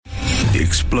The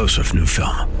explosive new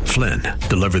film, Flynn,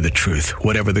 deliver the truth,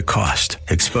 whatever the cost.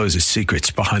 Exposes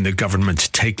secrets behind the government's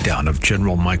takedown of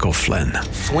General Michael Flynn.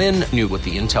 Flynn knew what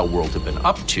the intel world had been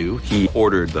up to. He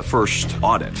ordered the first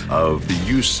audit of the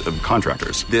use of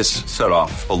contractors. This set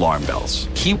off alarm bells.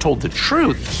 He told the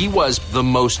truth. He was the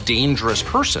most dangerous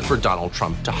person for Donald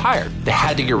Trump to hire. They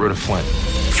had to get rid of Flynn.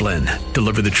 Flynn,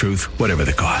 deliver the truth, whatever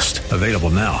the cost. Available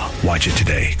now. Watch it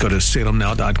today. Go to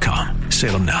salemnow.com.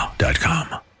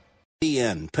 salemnow.com.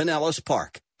 In Pinellas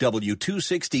Park,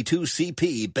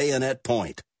 W262CP Bayonet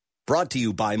Point. Brought to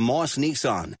you by Moss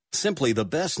Nissan. Simply the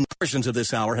best. Versions of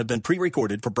this hour have been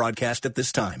pre-recorded for broadcast at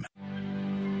this time.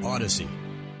 Odyssey.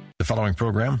 The following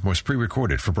program was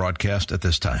pre-recorded for broadcast at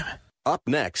this time. Up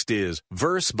next is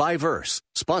Verse by Verse,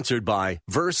 sponsored by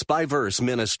Verse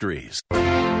Ministries.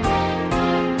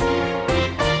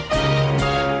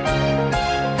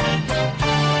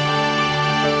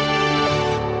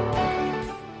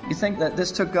 You think that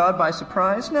this took God by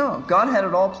surprise? No, God had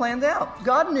it all planned out.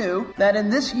 God knew that in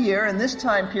this year, in this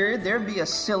time period, there'd be a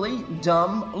silly,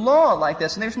 dumb law like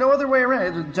this. And there's no other way around it.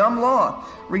 It's a dumb law,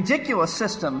 ridiculous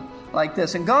system like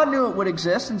this. And God knew it would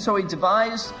exist, and so He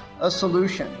devised a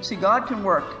solution. See, God can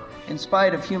work in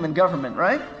spite of human government,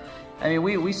 right? I mean,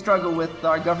 we struggle with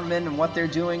our government and what they're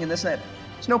doing and this and that.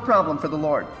 It's no problem for the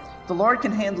Lord. The Lord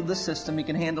can handle this system. He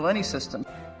can handle any system.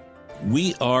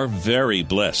 We are very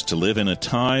blessed to live in a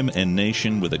time and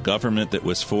nation with a government that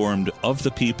was formed of the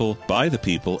people, by the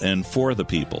people, and for the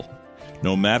people.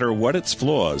 No matter what its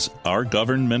flaws, our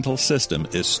governmental system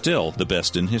is still the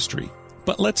best in history.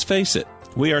 But let's face it,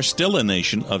 we are still a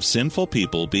nation of sinful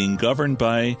people being governed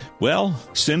by, well,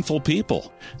 sinful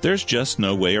people. There's just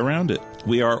no way around it.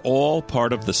 We are all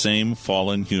part of the same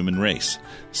fallen human race.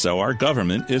 So our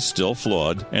government is still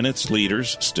flawed, and its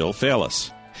leaders still fail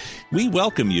us. We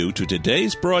welcome you to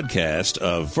today's broadcast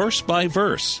of Verse by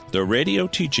Verse, the radio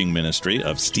teaching ministry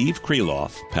of Steve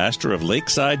Kreloff, pastor of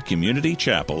Lakeside Community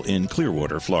Chapel in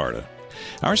Clearwater, Florida.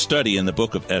 Our study in the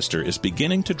book of Esther is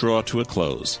beginning to draw to a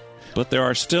close, but there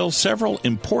are still several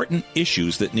important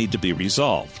issues that need to be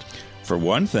resolved. For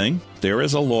one thing, there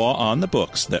is a law on the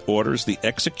books that orders the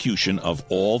execution of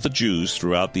all the Jews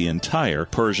throughout the entire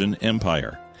Persian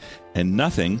Empire, and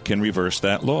nothing can reverse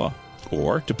that law.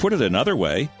 Or, to put it another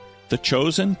way, the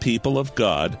chosen people of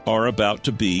God are about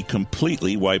to be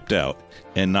completely wiped out,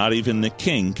 and not even the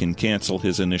king can cancel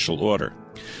his initial order.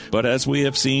 But as we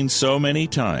have seen so many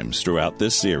times throughout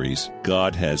this series,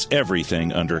 God has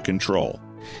everything under control.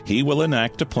 He will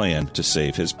enact a plan to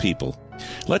save his people.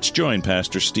 Let's join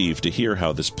Pastor Steve to hear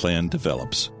how this plan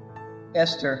develops.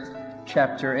 Esther,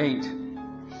 chapter 8.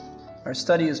 Our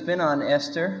study has been on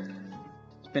Esther.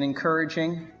 It's been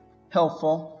encouraging,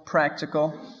 helpful,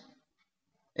 practical,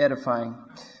 edifying.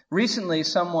 Recently,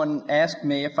 someone asked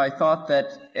me if I thought that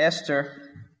Esther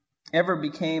ever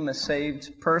became a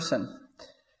saved person.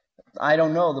 I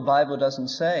don't know. The Bible doesn't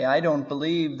say. I don't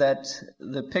believe that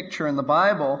the picture in the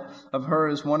Bible of her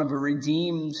is one of a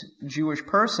redeemed Jewish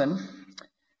person,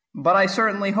 but I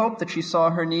certainly hope that she saw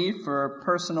her need for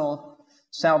personal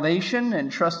salvation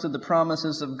and trusted the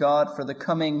promises of God for the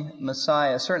coming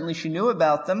Messiah. Certainly she knew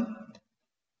about them,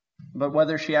 but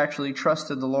whether she actually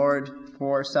trusted the Lord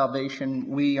for salvation,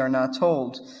 we are not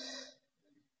told.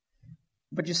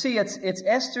 But you see, it's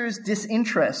Esther's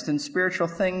disinterest in spiritual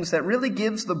things that really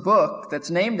gives the book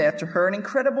that's named after her an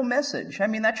incredible message. I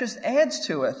mean, that just adds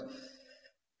to it.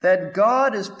 That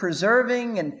God is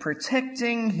preserving and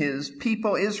protecting His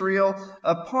people Israel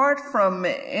apart from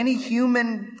any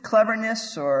human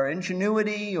cleverness or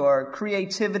ingenuity or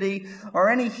creativity or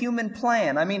any human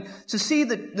plan. I mean, to see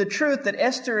the truth that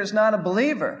Esther is not a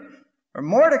believer or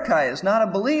Mordecai is not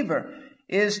a believer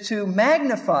is to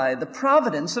magnify the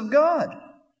providence of God,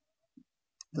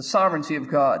 the sovereignty of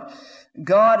God.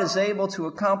 God is able to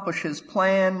accomplish His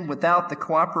plan without the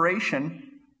cooperation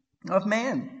of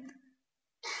man.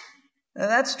 Now,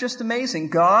 that's just amazing.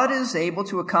 God is able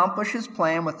to accomplish His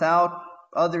plan without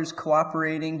others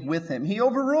cooperating with Him. He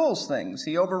overrules things.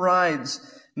 He overrides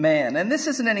man. And this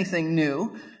isn't anything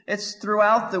new. It's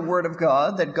throughout the Word of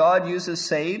God that God uses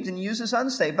saved and uses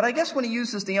unsaved. But I guess when He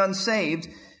uses the unsaved,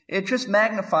 it just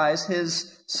magnifies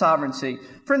His sovereignty.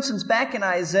 For instance, back in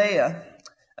Isaiah,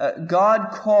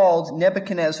 God called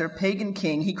Nebuchadnezzar, pagan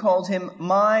king, He called him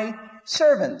my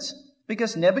servant,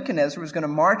 because Nebuchadnezzar was going to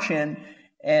march in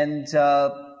and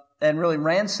really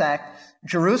ransack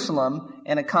Jerusalem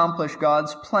and accomplish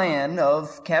God's plan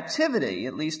of captivity,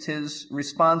 at least His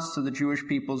response to the Jewish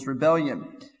people's rebellion.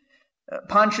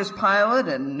 Pontius Pilate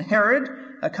and Herod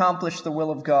accomplished the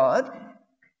will of God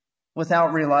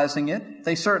without realizing it.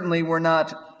 They certainly were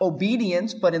not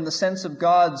obedient, but in the sense of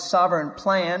God's sovereign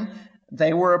plan,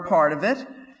 They were a part of it.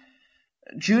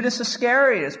 Judas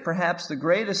Iscariot is perhaps the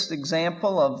greatest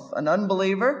example of an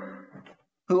unbeliever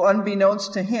who,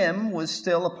 unbeknownst to him, was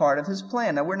still a part of his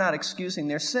plan. Now, we're not excusing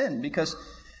their sin because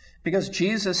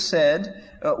Jesus said,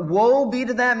 woe be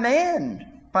to that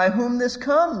man by whom this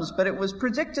comes, but it was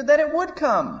predicted that it would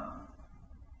come.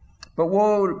 But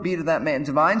woe be to that man.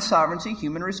 Divine sovereignty,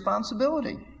 human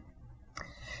responsibility.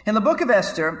 In the book of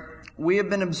Esther, we have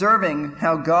been observing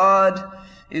how God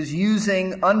is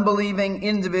using unbelieving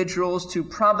individuals to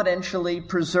providentially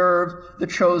preserve the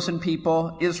chosen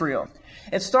people, Israel.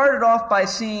 It started off by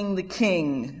seeing the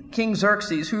king, King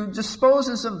Xerxes, who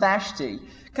disposes of Vashti.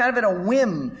 Kind of at a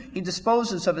whim, he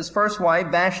disposes of his first wife,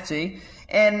 Vashti,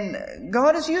 and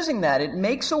God is using that. It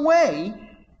makes a way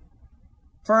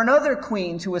for another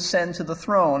queen to ascend to the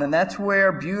throne, and that's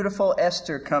where beautiful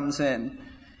Esther comes in.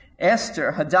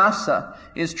 Esther, Hadassah,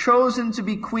 is chosen to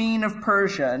be queen of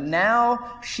Persia, and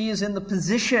now she is in the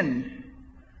position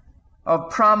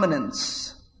of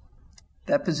prominence,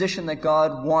 that position that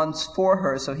God wants for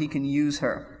her so he can use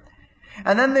her.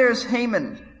 And then there's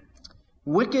Haman,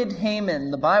 wicked Haman.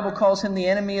 The Bible calls him the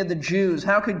enemy of the Jews.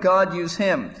 How could God use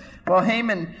him? Well,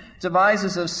 Haman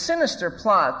devises a sinister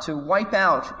plot to wipe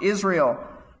out Israel,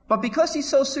 but because he's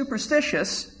so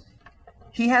superstitious,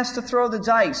 he has to throw the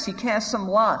dice. He casts some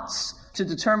lots to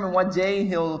determine what day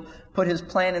he'll put his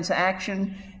plan into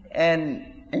action.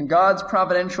 And in God's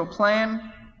providential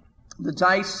plan, the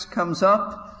dice comes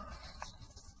up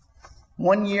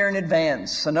 1 year in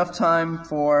advance, enough time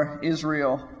for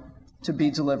Israel to be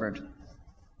delivered.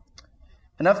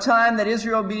 Enough time that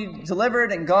Israel be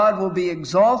delivered and God will be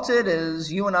exalted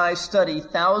as you and I study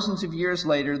thousands of years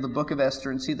later the book of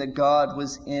Esther and see that God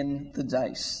was in the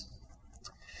dice.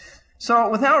 So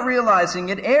without realizing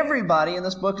it, everybody in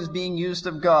this book is being used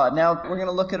of God. Now we're going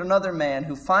to look at another man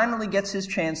who finally gets his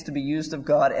chance to be used of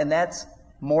God, and that's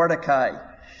Mordecai.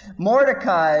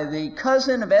 Mordecai, the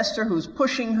cousin of Esther, who's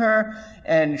pushing her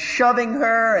and shoving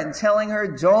her and telling her,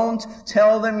 don't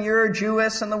tell them you're a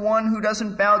Jewess, and the one who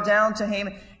doesn't bow down to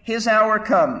Haman. His hour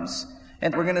comes.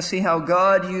 And we're going to see how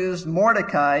God used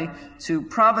Mordecai to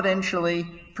providentially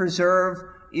preserve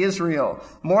Israel.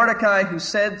 Mordecai, who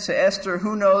said to Esther,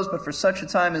 who knows, but for such a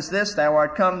time as this, thou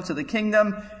art come to the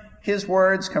kingdom. His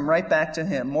words come right back to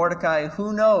him. Mordecai,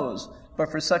 who knows, but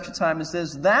for such a time as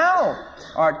this, thou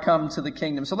art come to the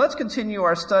kingdom. So let's continue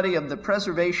our study of the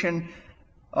preservation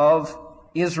of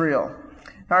Israel.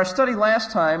 Our study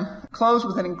last time closed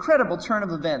with an incredible turn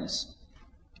of events.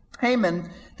 Haman,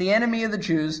 the enemy of the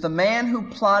Jews, the man who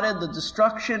plotted the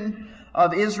destruction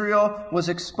of Israel, was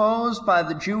exposed by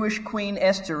the Jewish queen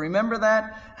Esther. Remember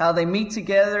that? How they meet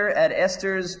together at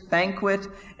Esther's banquet,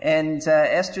 and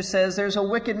Esther says, there's a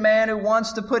wicked man who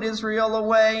wants to put Israel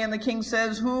away, and the king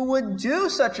says, who would do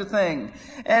such a thing?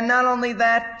 And not only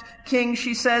that, king,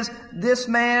 she says, this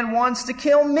man wants to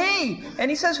kill me.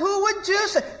 And he says, who would do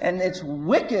so? And it's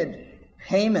wicked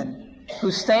Haman, who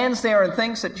stands there and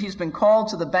thinks that he's been called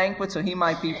to the banquet so he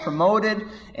might be promoted,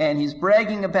 and he's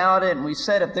bragging about it. And we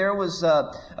said if there was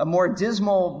a more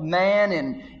dismal man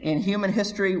in human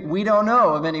history, we don't know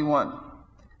of anyone.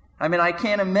 I mean, I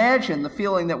can't imagine the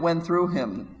feeling that went through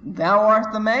him. Thou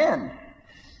art the man.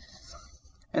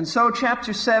 And so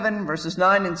chapter 7, verses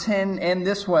 9 and 10 end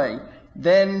this way.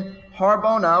 Then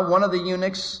Harbona, one of the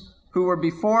eunuchs who were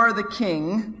before the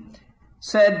king,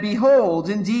 said,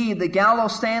 behold, indeed, the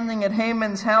gallows standing at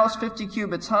Haman's house 50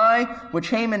 cubits high, which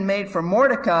Haman made for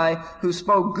Mordecai, who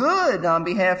spoke good on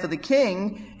behalf of the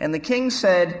king. And the king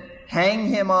said, hang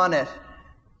him on it.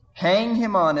 Hang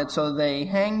him on it. So they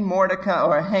hanged Mordecai,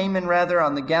 or Haman rather,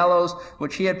 on the gallows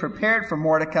which he had prepared for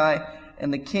Mordecai,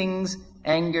 and the king's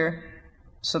anger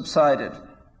subsided.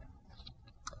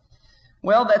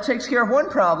 Well, that takes care of one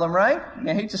problem, right?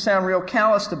 I hate to sound real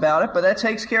calloused about it, but that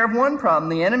takes care of one problem.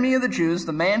 The enemy of the Jews,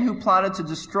 the man who plotted to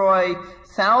destroy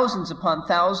thousands upon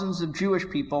thousands of Jewish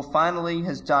people, finally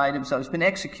has died himself. He's been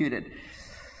executed.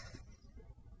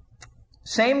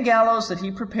 Same gallows that he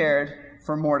prepared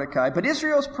for Mordecai. But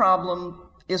Israel's problem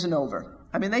isn't over.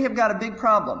 I mean, they have got a big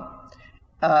problem.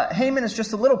 Haman is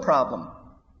just a little problem.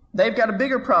 They've got a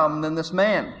bigger problem than this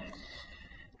man.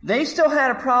 They still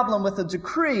had a problem with a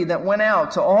decree that went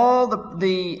out to all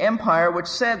the empire, which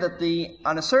said that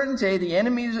on a certain day, the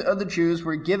enemies of the Jews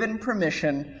were given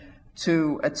permission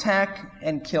to attack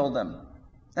and kill them.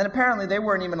 And apparently they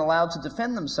weren't even allowed to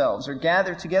defend themselves or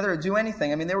gather together or do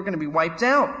anything. I mean, they were going to be wiped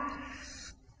out.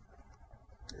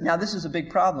 Now, this is a big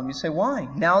problem. You say, why?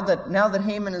 Now that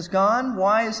Haman is gone,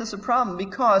 why is this a problem?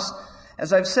 Because,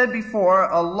 as I've said before,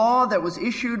 a law that was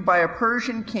issued by a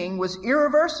Persian king was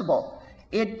irreversible.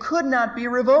 It could not be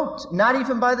revoked, not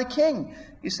even by the king.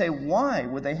 You say, why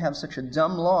would they have such a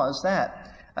dumb law as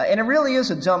that? And it really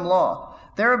is a dumb law.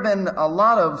 There have been a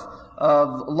lot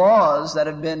of laws that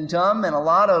have been dumb, and a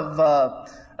lot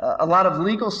of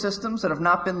legal systems that have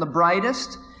not been the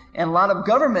brightest, and a lot of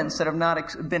governments that have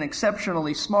not been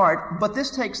exceptionally smart, but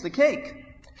this takes the cake.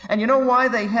 And you know why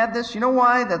they had this? You know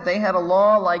why that they had a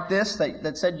law like this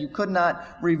that said you could not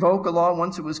revoke a law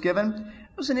once it was given?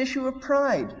 It was an issue of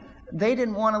pride. They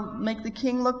didn't want to make the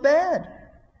king look bad.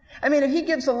 I mean, if he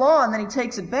gives a law and then he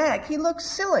takes it back, he looks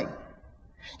silly.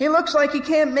 He looks like he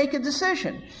can't make a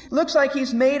decision. It looks like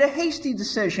he's made a hasty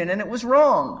decision and it was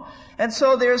wrong. And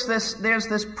so there's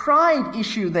this pride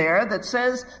issue there that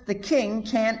says the king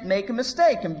can't make a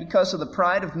mistake. And because of the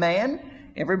pride of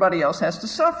man, everybody else has to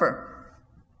suffer.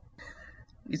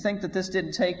 You think that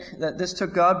this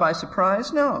took God by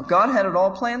surprise? No. God had it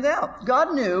all planned out.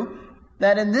 God knew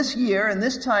that in this year, in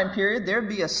this time period, there'd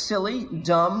be a silly,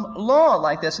 dumb law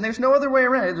like this. And there's no other way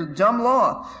around it. It's a dumb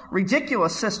law,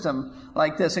 ridiculous system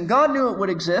like this. And God knew it would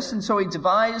exist, and so He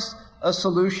devised a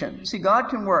solution. See, God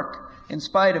can work in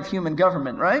spite of human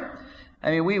government, right?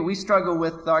 I mean, we struggle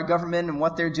with our government and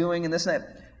what they're doing and this and that.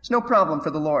 It's no problem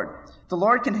for the Lord. The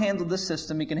Lord can handle this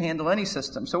system. He can handle any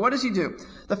system. So what does He do?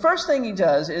 The first thing He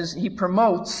does is He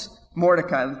promotes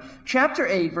Mordecai. Chapter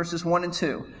 8, verses 1 and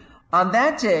 2. On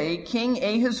that day, King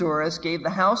Ahasuerus gave the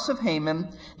house of Haman,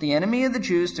 the enemy of the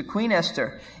Jews, to Queen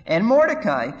Esther. And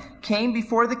Mordecai came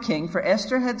before the king, for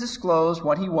Esther had disclosed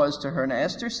what he was to her. Now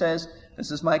Esther says, this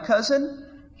is my cousin.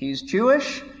 He's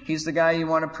Jewish. He's the guy you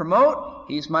want to promote.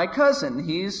 He's my cousin.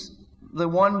 He's the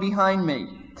one behind me.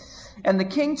 And the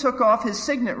king took off his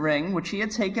signet ring, which he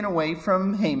had taken away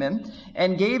from Haman,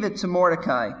 and gave it to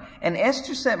Mordecai. And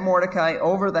Esther set Mordecai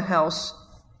over the house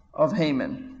of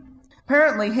Haman.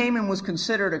 Apparently, Haman was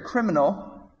considered a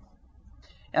criminal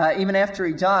even after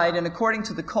he died, and according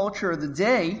to the culture of the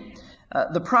day,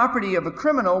 the property of a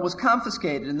criminal was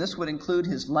confiscated, and this would include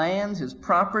his land, his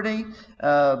property,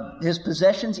 his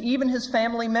possessions, even his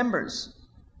family members.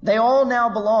 They all now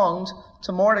belonged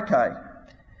to Mordecai.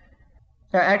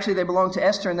 Actually, they belonged to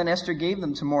Esther, and then Esther gave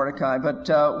them to Mordecai. But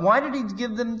why did he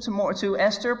give them to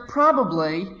Esther?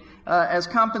 Probably as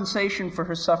compensation for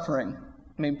her suffering.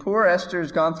 I mean, poor Esther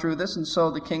has gone through this, and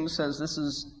so the king says, this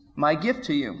is my gift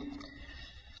to you.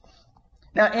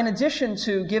 Now, in addition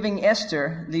to giving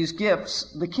Esther these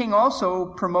gifts, the king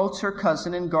also promotes her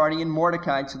cousin and guardian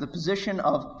Mordecai to the position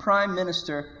of prime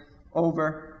minister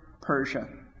over Persia.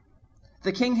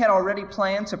 The king had already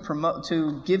planned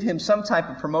to give him some type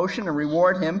of promotion and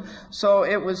reward him, so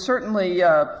it was certainly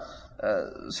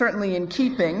in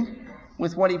keeping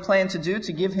with what he planned to do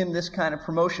to give him this kind of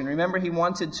promotion. Remember, he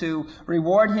wanted to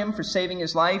reward him for saving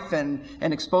his life and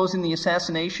exposing the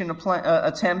assassination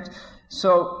attempt.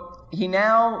 So he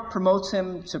now promotes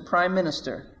him to prime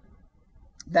minister.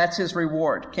 That's his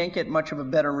reward. Can't get much of a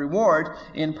better reward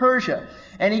in Persia.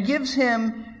 And he gives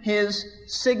him his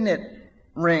signet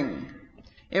ring.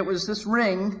 It was this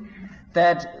ring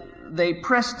that they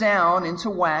pressed down into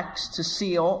wax to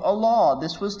seal a law.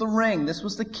 This was the ring. This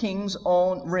was the king's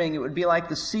own ring. It would be like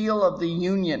the seal of the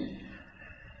union.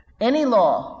 Any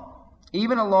law,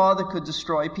 even a law that could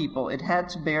destroy people, it had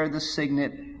to bear the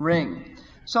signet ring.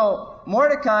 So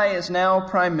Mordecai is now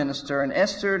prime minister, and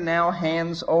Esther now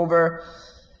hands over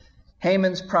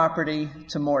Haman's property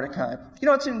to Mordecai. You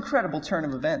know, it's an incredible turn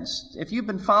of events. If you've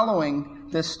been following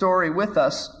this story with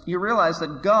us, you realize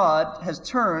that God has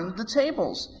turned the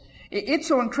tables. It's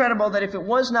so incredible that if it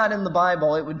was not in the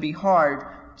Bible, it would be hard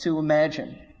to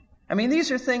imagine. I mean,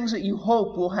 these are things that you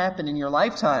hope will happen in your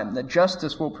lifetime, that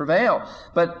justice will prevail.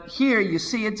 But here you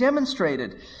see it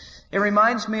demonstrated. It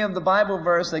reminds me of the Bible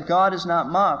verse that God is not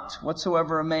mocked.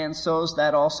 Whatsoever a man sows,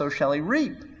 that also shall he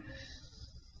reap.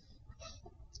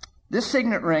 This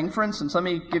signet ring, for instance, let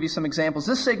me give you some examples.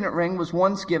 This signet ring was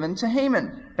once given to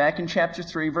Haman, back in chapter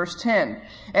 3, verse 10.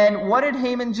 And what did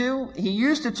Haman do? He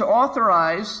used it to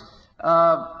authorize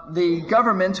the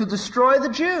government to destroy the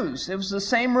Jews. It was the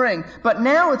same ring. But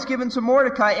now it's given to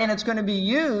Mordecai, and it's going to be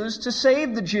used to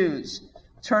save the Jews.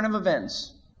 Turn of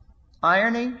events.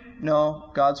 Irony?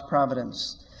 No, God's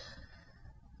providence.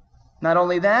 Not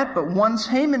only that, but once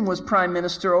Haman was prime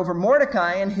minister over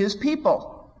Mordecai and his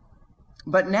people.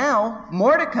 But now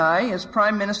Mordecai is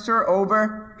prime minister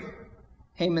over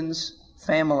Haman's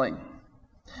family.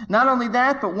 Not only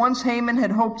that, but once Haman had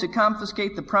hoped to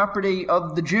confiscate the property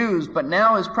of the Jews, but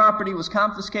now his property was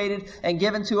confiscated and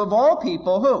given to, of all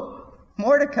people, who?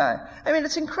 Mordecai. I mean,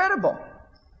 it's incredible.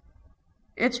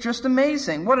 It's just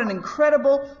amazing. What an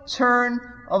incredible turn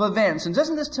of events. And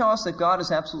doesn't this tell us that God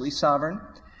is absolutely sovereign?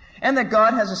 And that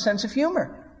God has a sense of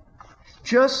humor.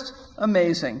 Just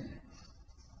amazing.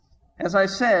 As I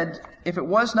said, if it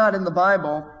was not in the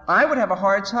Bible, I would have a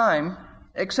hard time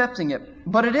accepting it.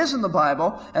 But it is in the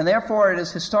Bible, and therefore it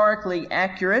is historically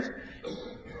accurate.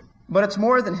 But it's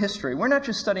more than history. We're not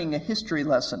just studying a history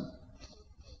lesson.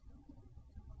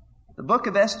 The book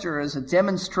of Esther is a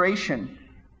demonstration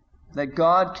that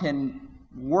God can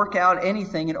work out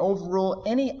anything and overrule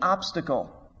any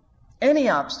obstacle. Any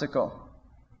obstacle.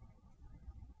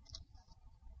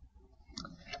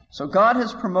 So God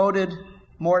has promoted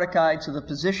Mordecai to the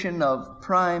position of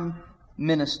prime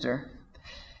minister.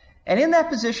 And in that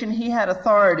position, he had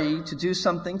authority to do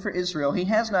something for Israel. He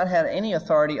has not had any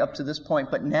authority up to this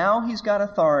point, but now he's got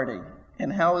authority.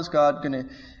 And how is God going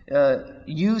to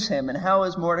use him? And how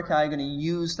is Mordecai going to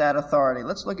use that authority?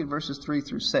 Let's look at verses 3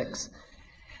 through 6.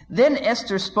 Then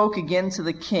Esther spoke again to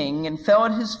the king and fell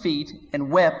at his feet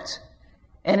and wept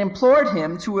and implored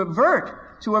him to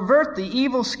avert the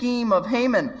evil scheme of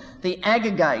Haman the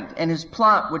Agagite and his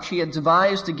plot which he had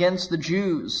devised against the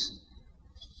Jews.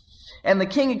 And the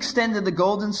king extended the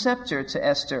golden scepter to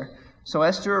Esther. So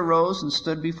Esther arose and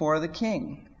stood before the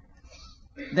king.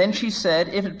 Then she said,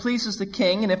 "If it pleases the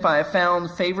king, and if I have found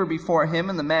favor before him,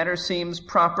 and the matter seems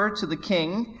proper to the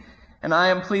king, and I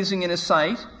am pleasing in his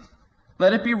sight,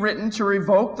 let it be written to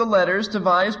revoke the letters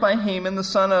devised by Haman the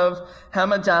son of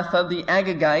Hammedatha the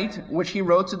Agagite, which he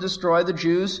wrote to destroy the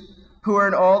Jews who are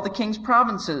in all the king's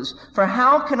provinces. For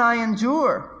how can I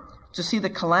endure to see the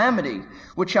calamity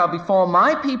which shall befall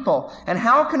my people, and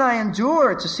how can I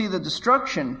endure to see the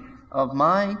destruction of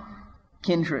my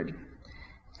kindred?"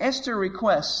 Esther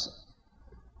requests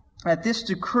that this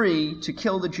decree to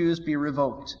kill the Jews be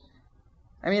revoked.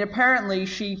 I mean, apparently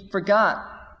she forgot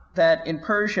that in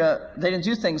Persia they didn't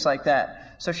do things like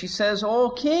that. So she says, "Oh,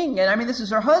 king," and I mean, this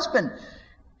is her husband,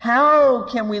 "how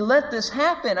can we let this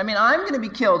happen? I mean, I'm going to be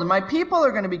killed and my people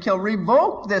are going to be killed.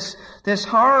 Revoke this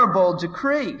horrible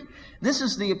decree." This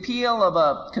is the appeal of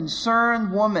a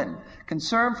concerned woman,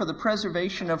 concerned for the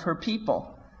preservation of her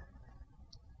people.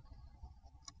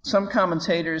 Some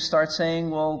commentators start saying,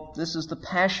 well, this is the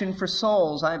passion for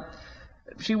souls.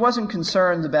 She wasn't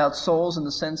concerned about souls in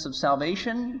the sense of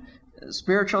salvation,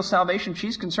 spiritual salvation.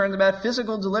 She's concerned about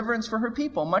physical deliverance for her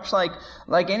people, much like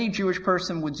any Jewish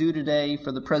person would do today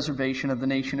for the preservation of the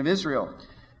nation of Israel.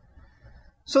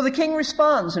 So the king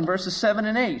responds in verses 7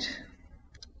 and 8.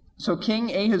 So King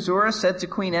Ahasuerus said to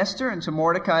Queen Esther and to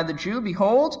Mordecai the Jew,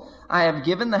 "Behold, I have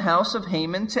given the house of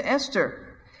Haman to Esther,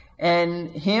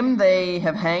 and him they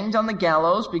have hanged on the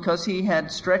gallows because he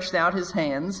had stretched out his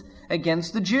hands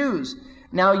against the Jews.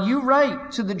 Now you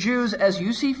write to the Jews as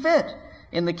you see fit,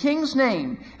 in the king's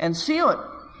name, and seal it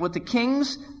with the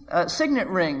king's signet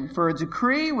ring, for a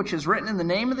decree which is written in the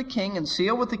name of the king and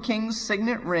sealed with the king's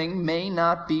signet ring may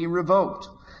not be revoked."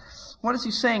 What is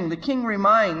he saying? The king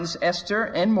reminds Esther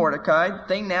and Mordecai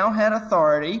they now had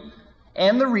authority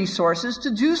and the resources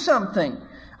to do something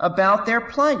about their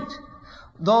plight.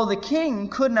 Though the king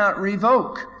could not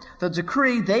revoke the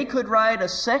decree, they could write a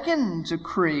second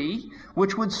decree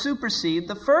which would supersede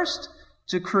the first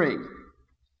decree.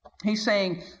 He's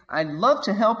saying, "I'd love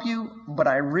to help you, but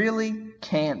I really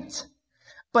can't."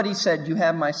 But he said, "You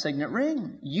have my signet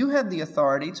ring. You have the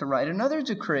authority to write another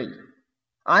decree.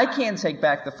 I can't take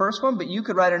back the first one, but you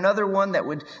could write another one that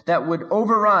would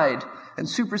override and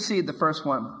supersede the first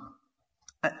one."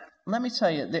 Let me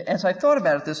tell you, as I thought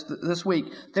about it this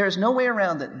week, there is no way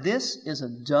around it. This is a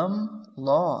dumb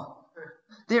law.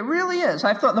 It really is.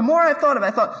 The more I thought of it,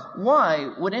 I thought,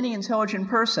 why would any intelligent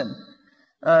person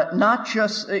not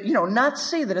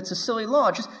see that it's a silly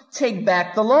law, just take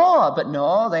back the law? But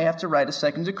no, they have to write a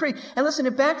second decree. And listen,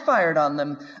 it backfired on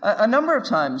them a number of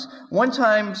times. One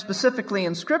time specifically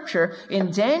in Scripture,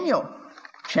 in Daniel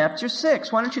chapter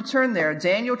 6. Why don't you turn there?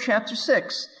 Daniel chapter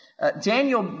 6.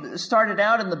 Daniel started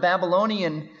out in the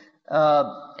Babylonian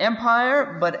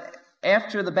Empire, but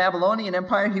after the Babylonian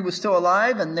Empire, he was still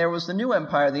alive, and there was the new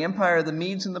empire, the empire of the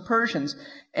Medes and the Persians.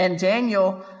 And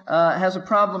Daniel has a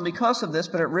problem because of this,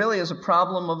 but it really is a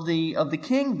problem of the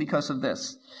king because of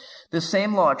this. This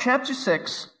same law. Chapter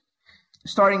 6,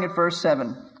 starting at verse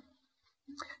 7.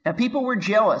 Now, people were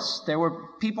jealous. There were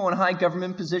people in high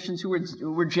government positions who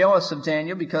were jealous of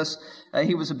Daniel because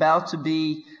he was about to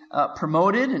be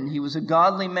promoted, and he was a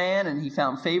godly man, and he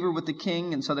found favor with the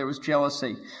king, and so there was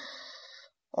jealousy.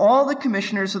 All the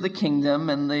commissioners of the kingdom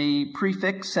and the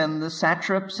prefects and the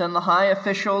satraps and the high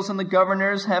officials and the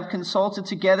governors have consulted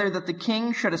together that the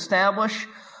king should establish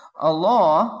a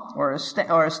law or a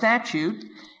statute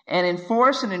and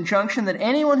enforce an injunction that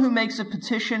anyone who makes a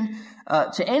petition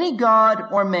to any god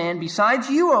or man besides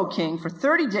you, O king, for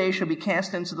 30 days shall be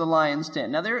cast into the lion's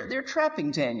den. Now they're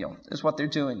trapping Daniel, is what they're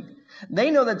doing.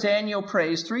 They know that Daniel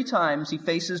prays 3 times he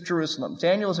faces Jerusalem.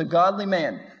 Daniel is a godly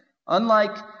man.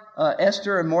 Unlike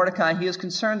Esther and Mordecai, he is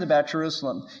concerned about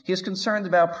Jerusalem. He is concerned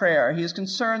about prayer. He is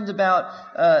concerned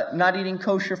about not eating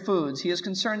kosher foods. He is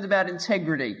concerned about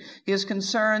integrity. He is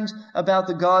concerned about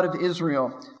the God of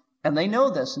Israel. And they know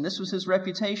this, and this was his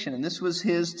reputation, and this was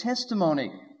his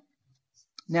testimony.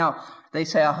 Now, they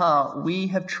say, aha, we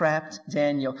have trapped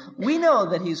Daniel. We know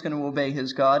that he's going to obey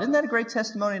his God. Isn't that a great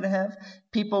testimony to have?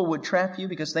 People would trap you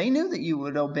because they knew that you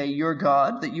would obey your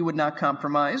God, that you would not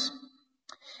compromise.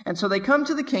 And so they come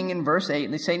to the king in verse 8,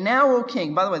 and they say, now, O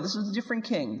king, by the way, this is a different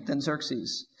king than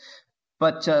Xerxes,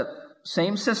 but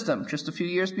same system, just a few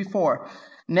years before.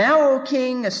 Now, O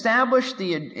king, establish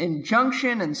the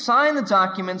injunction and sign the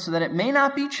document so that it may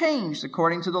not be changed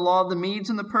according to the law of the Medes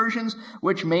and the Persians,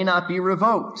 which may not be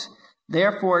revoked.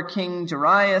 Therefore, King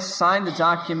Darius signed the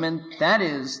document, that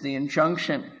is, the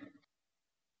injunction.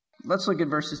 Let's look at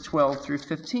verses 12 through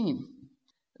 15.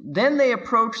 Then they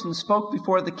approached and spoke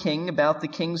before the king about the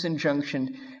king's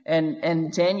injunction.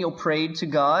 And Daniel prayed to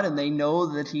God, and they know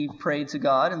that he prayed to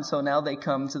God. And so now they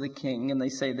come to the king and they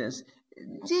say this,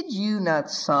 did you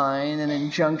not sign an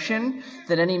injunction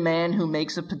that any man who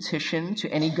makes a petition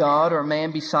to any god or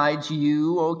man besides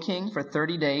you, O king, for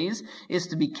 30 days is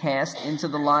to be cast into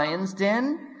the lion's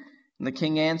den? And the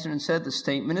king answered and said, the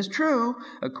statement is true,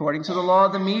 according to the law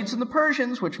of the Medes and the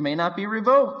Persians, which may not be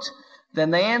revoked. Then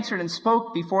they answered and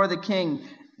spoke before the king,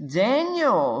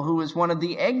 Daniel, who is one of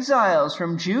the exiles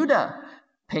from Judah,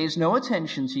 pays no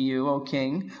attention to you, O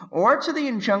king, or to the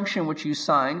injunction which you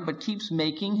signed, but keeps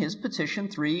making his petition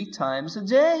 3 times a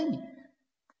day.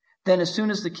 Then as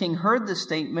soon as the king heard this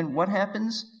statement, what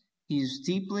happens? He's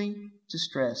deeply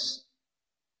distressed.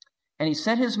 And he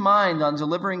set his mind on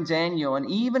delivering Daniel,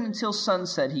 and even until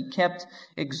sunset, he kept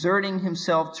exerting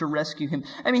himself to rescue him.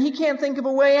 I mean, he can't think of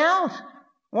a way out.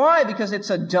 Why? Because it's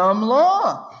a dumb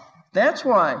law. That's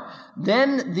why.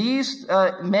 Then these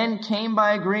men came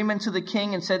by agreement to the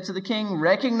king and said to the king,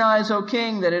 recognize, O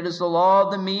king, that it is the law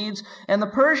of the Medes and the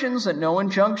Persians that no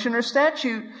injunction or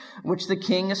statute which the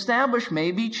king established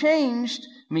may be changed.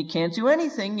 I mean, can't do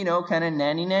anything, kind of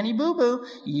nanny boo-boo.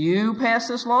 You pass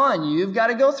this law and you've got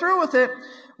to go through with it.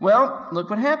 Well,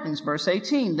 look what happens. Verse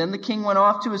 18. Then the king went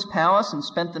off to his palace and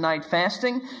spent the night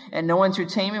fasting, and no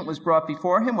entertainment was brought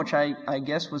before him, which I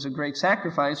guess was a great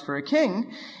sacrifice for a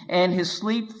king. And his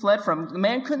sleep fled from him. The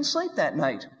man couldn't sleep that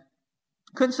night.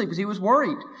 Couldn't sleep because he was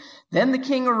worried. Then the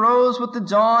king arose with the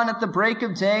dawn at the break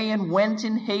of day and went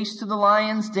in haste to the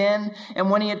lion's den.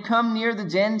 And when he had come near the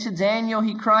den to Daniel,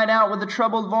 he cried out with a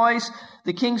troubled voice.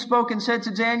 The king spoke and said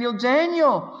to Daniel,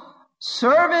 Daniel,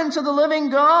 servant of the living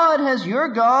God, has your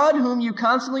God, whom you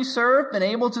constantly serve, been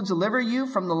able to deliver you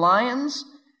from the lions?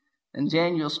 And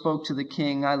Daniel spoke to the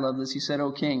king. I love this. He said,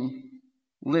 O king,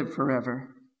 live forever.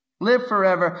 Live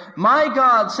forever. My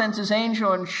God sent his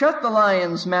angel and shut the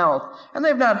lion's mouth, and they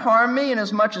have not harmed me,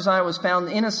 inasmuch as I was found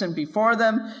innocent before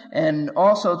them, and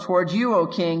also toward you, O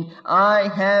king, I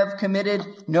have committed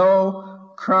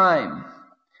no crime.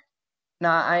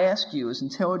 Now, I ask you, as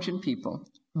intelligent people,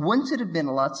 wouldn't it have been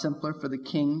a lot simpler for the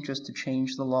king just to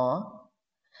change the law?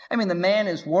 I mean, the man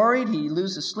is worried, he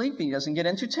loses sleep, he doesn't get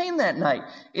entertained that night.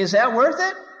 Is that worth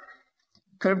it?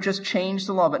 Could have just changed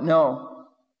the law, but no.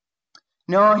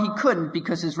 No, he couldn't,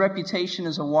 because his reputation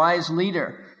as a wise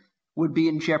leader would be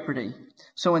in jeopardy.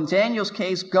 So in Daniel's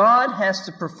case, God has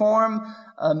to perform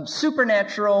a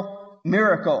supernatural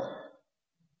miracle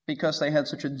because they had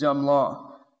such a dumb law.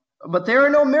 But there are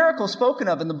no miracles spoken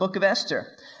of in the book of Esther.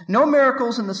 No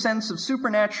miracles in the sense of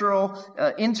supernatural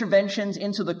interventions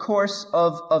into the course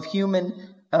of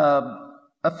human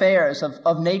affairs,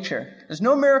 of nature. There's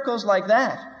no miracles like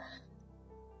that.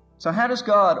 So how does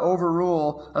God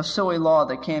overrule a silly law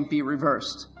that can't be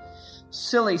reversed?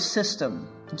 Silly system,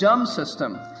 dumb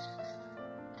system.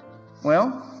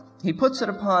 Well, he puts it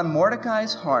upon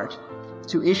Mordecai's heart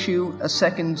to issue a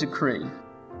second decree.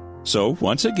 So,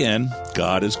 once again,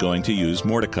 God is going to use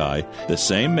Mordecai, the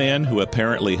same man who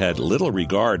apparently had little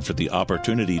regard for the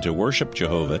opportunity to worship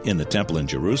Jehovah in the temple in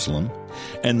Jerusalem,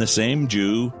 and the same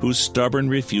Jew whose stubborn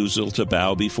refusal to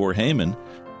bow before Haman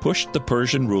pushed the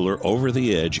Persian ruler over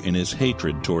the edge in his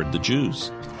hatred toward the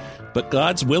Jews. But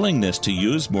God's willingness to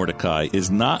use Mordecai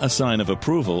is not a sign of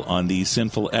approval on these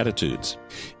sinful attitudes.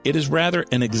 It is rather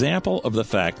an example of the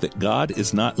fact that God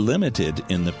is not limited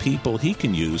in the people he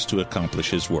can use to accomplish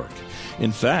his work.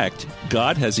 In fact,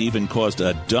 God has even caused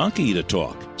a donkey to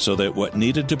talk so that what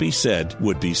needed to be said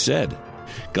would be said.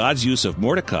 God's use of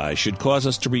Mordecai should cause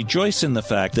us to rejoice in the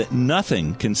fact that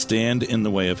nothing can stand in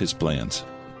the way of his plans.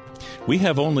 We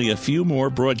have only a few more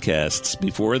broadcasts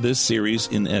before this series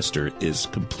in Esther is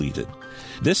completed.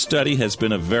 This study has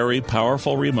been a very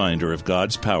powerful reminder of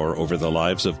God's power over the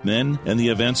lives of men and the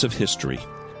events of history,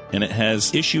 and it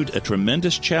has issued a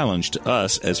tremendous challenge to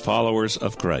us as followers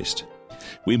of Christ.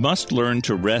 We must learn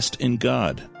to rest in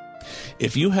God.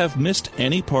 If you have missed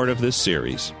any part of this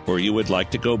series, or you would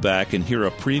like to go back and hear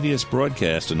a previous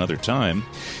broadcast another time,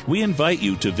 we invite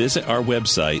you to visit our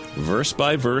website,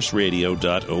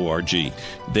 versebyverseradio.org.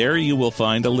 There you will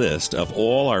find a list of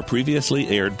all our previously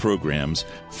aired programs,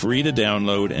 free to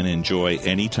download and enjoy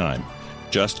anytime.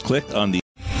 Just click on the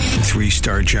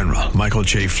 3-star General Michael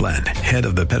J. Flynn, head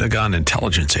of the Pentagon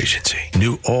Intelligence Agency,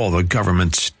 knew all the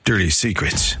government's dirty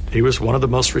secrets. He was one of the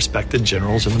most respected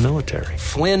generals in the military.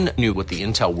 Flynn knew what the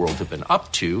intel world had been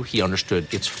up to. He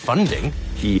understood its funding.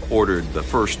 He ordered the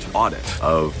first audit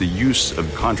of the use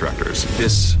of contractors.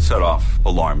 This set off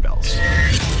alarm bells.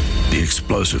 The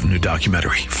explosive new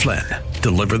documentary, Flynn,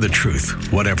 Deliver the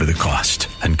Truth, Whatever the Cost,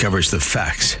 uncovers the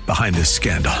facts behind this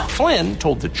scandal. Flynn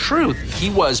told the truth. He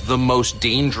was the most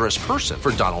dangerous person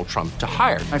for Donald Trump to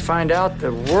hire. I find out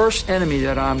the worst enemy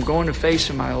that I'm going to face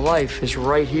in my life is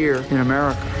right here in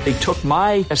America. They took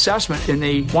my assessment and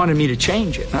they wanted me to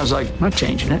change it. And I was like, I'm not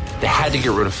changing it. They had to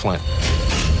get rid of Flynn.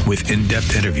 With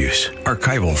in-depth interviews,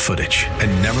 archival footage,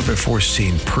 and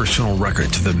never-before-seen personal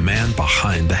records of the man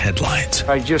behind the headlines.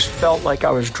 I just felt like I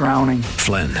was drowning.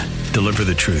 Flynn, Deliver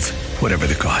the Truth, Whatever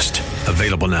the Cost.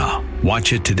 Available now.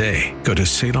 Watch it today. Go to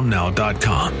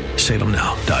salemnow.com.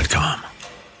 salemnow.com.